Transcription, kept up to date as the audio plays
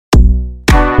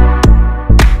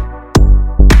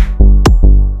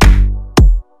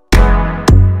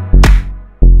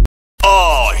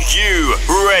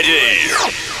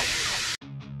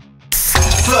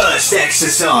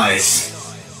exercise.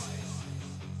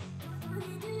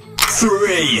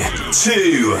 3,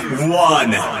 2,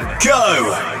 1,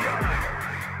 go!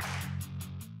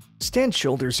 Stand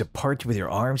shoulders apart with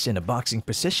your arms in a boxing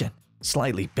position.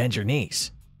 Slightly bend your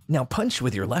knees. Now punch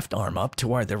with your left arm up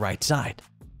toward the right side.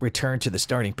 Return to the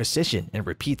starting position and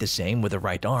repeat the same with the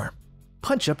right arm.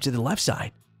 Punch up to the left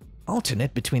side.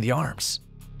 Alternate between the arms.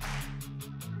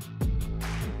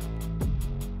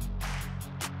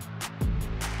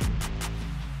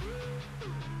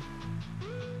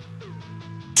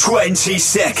 "20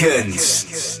 seconds.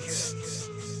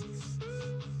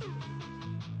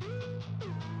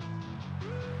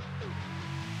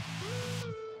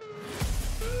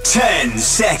 10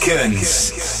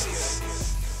 seconds.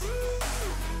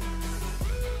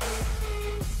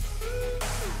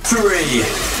 3,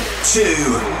 2,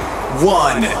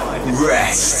 1,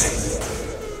 rest.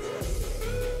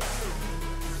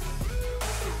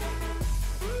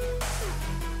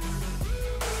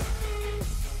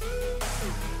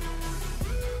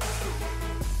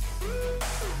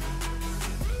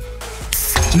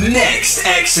 Next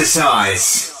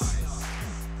exercise.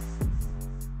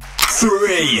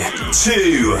 3,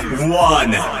 2,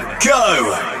 1,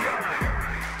 go!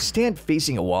 Stand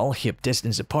facing a wall hip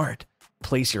distance apart.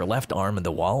 Place your left arm on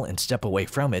the wall and step away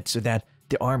from it so that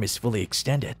the arm is fully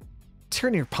extended.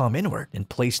 Turn your palm inward and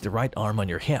place the right arm on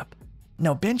your hip.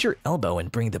 Now bend your elbow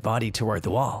and bring the body toward the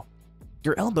wall.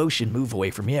 Your elbow should move away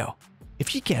from you.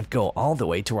 If you can't go all the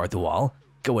way toward the wall,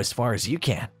 go as far as you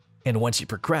can. And once you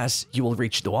progress, you will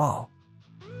reach the wall.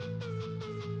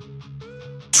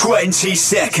 20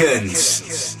 seconds.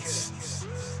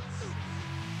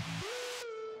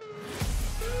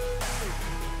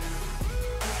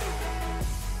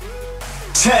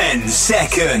 10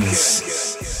 seconds.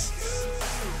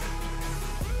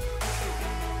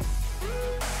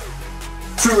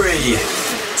 3,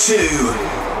 2,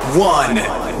 1,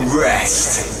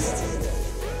 rest.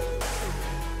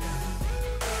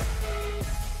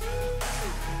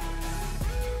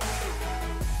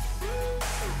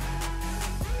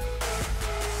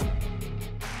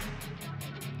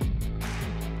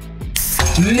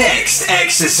 Next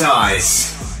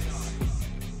exercise.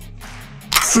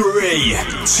 3,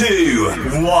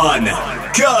 2, 1,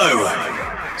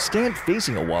 go! Stand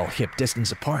facing a wall hip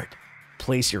distance apart.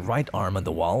 Place your right arm on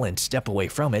the wall and step away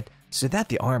from it so that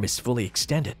the arm is fully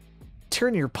extended.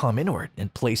 Turn your palm inward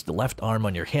and place the left arm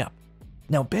on your hip.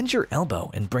 Now bend your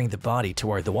elbow and bring the body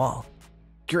toward the wall.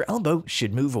 Your elbow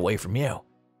should move away from you.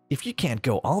 If you can't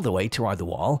go all the way toward the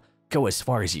wall, go as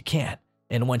far as you can.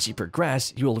 And once you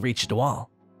progress, you will reach the wall.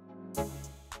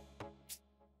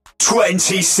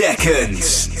 20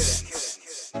 seconds.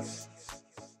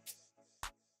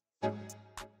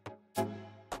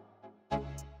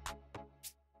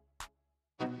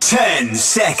 10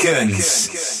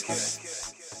 seconds.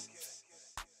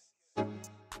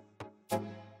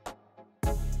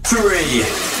 3,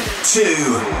 2,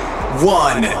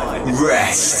 1,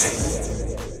 rest.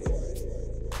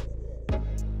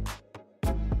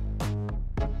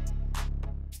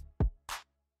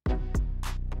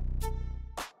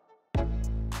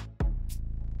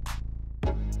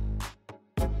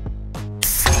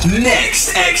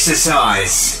 Next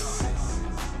exercise.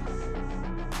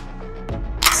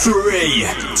 3,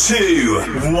 2,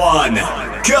 1,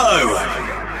 go!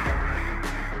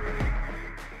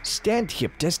 Stand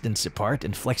hip distance apart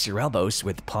and flex your elbows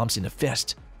with palms in a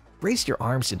fist. Raise your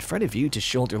arms in front of you to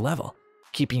shoulder level,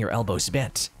 keeping your elbows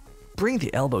bent. Bring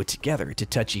the elbow together to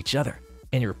touch each other,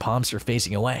 and your palms are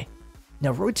facing away.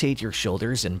 Now rotate your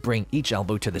shoulders and bring each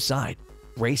elbow to the side,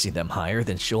 raising them higher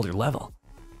than shoulder level.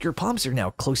 Your palms are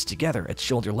now close together at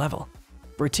shoulder level.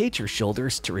 Rotate your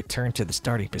shoulders to return to the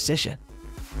starting position.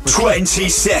 20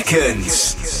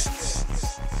 seconds.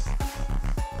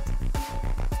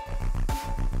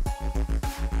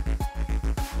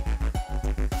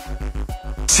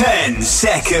 10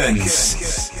 seconds.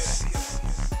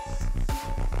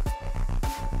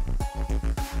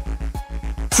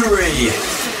 3,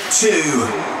 2,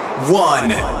 1,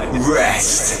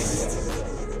 rest.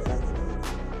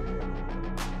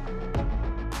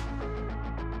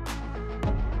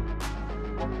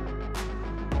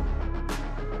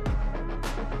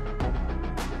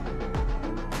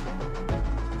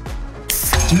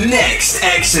 Next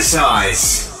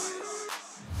exercise.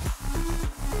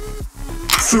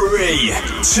 3,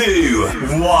 2,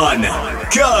 1,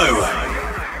 go!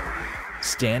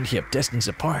 Stand hip distance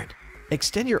apart.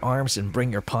 Extend your arms and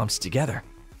bring your palms together.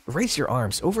 Raise your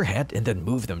arms overhead and then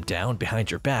move them down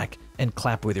behind your back and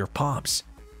clap with your palms.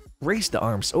 Raise the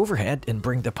arms overhead and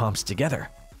bring the palms together.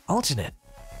 Alternate.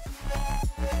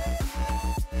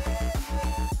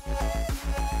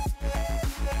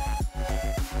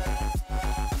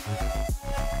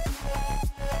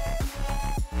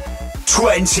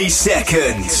 20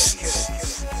 seconds.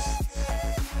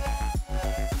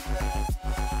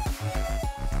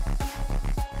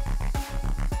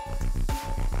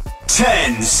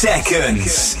 10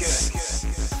 seconds.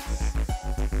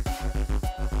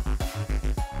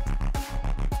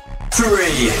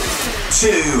 3, 2,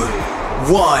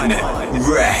 1,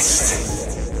 rest.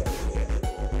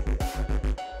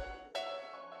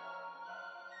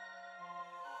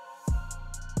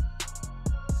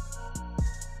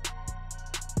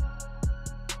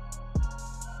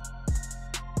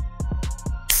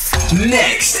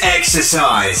 Next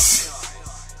exercise.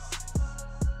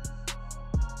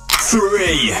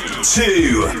 3,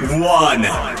 2, 1,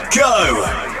 go!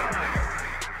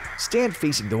 Stand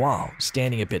facing the wall,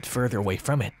 standing a bit further away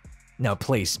from it. Now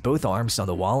place both arms on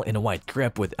the wall in a wide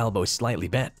grip with elbows slightly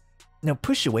bent. Now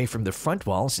push away from the front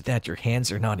wall so that your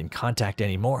hands are not in contact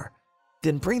anymore.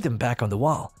 Then bring them back on the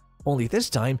wall, only this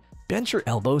time bend your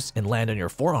elbows and land on your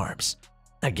forearms.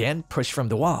 Again, push from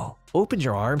the wall, open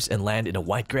your arms and land in a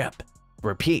wide grip.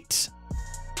 Repeat.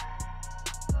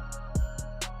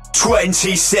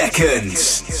 20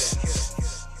 seconds.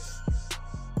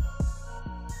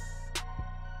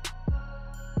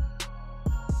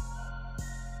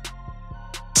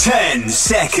 10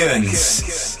 seconds.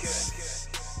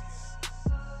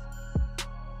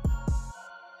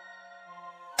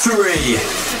 3,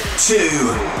 2,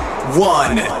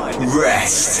 1,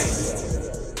 rest.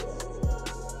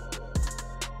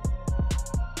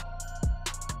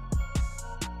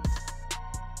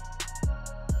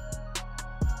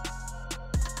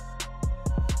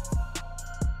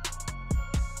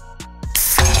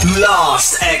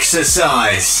 Last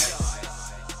exercise.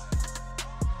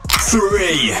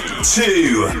 3,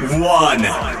 2, 1,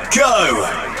 go!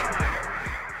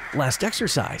 Last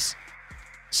exercise.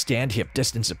 Stand hip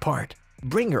distance apart.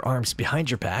 Bring your arms behind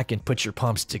your back and put your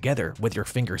palms together with your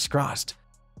fingers crossed.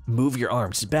 Move your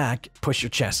arms back, push your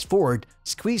chest forward,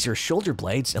 squeeze your shoulder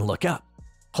blades and look up.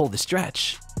 Hold the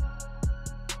stretch.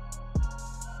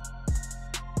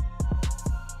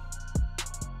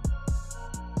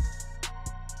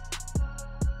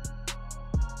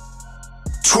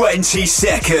 20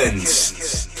 seconds.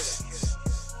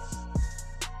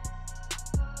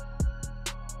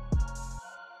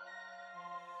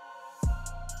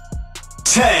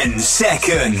 10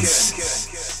 seconds.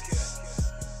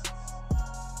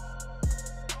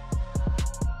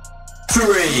 3,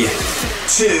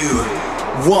 2,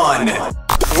 1.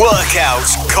 Workout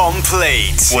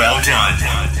complete. Well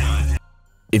done.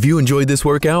 If you enjoyed this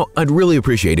workout, I'd really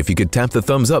appreciate if you could tap the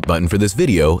thumbs up button for this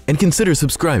video and consider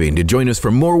subscribing to join us for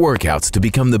more workouts to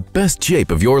become the best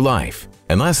shape of your life.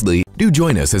 And lastly, do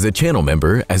join us as a channel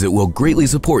member, as it will greatly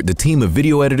support the team of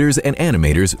video editors and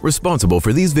animators responsible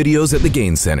for these videos at the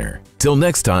Gain Center. Till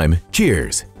next time,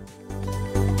 cheers!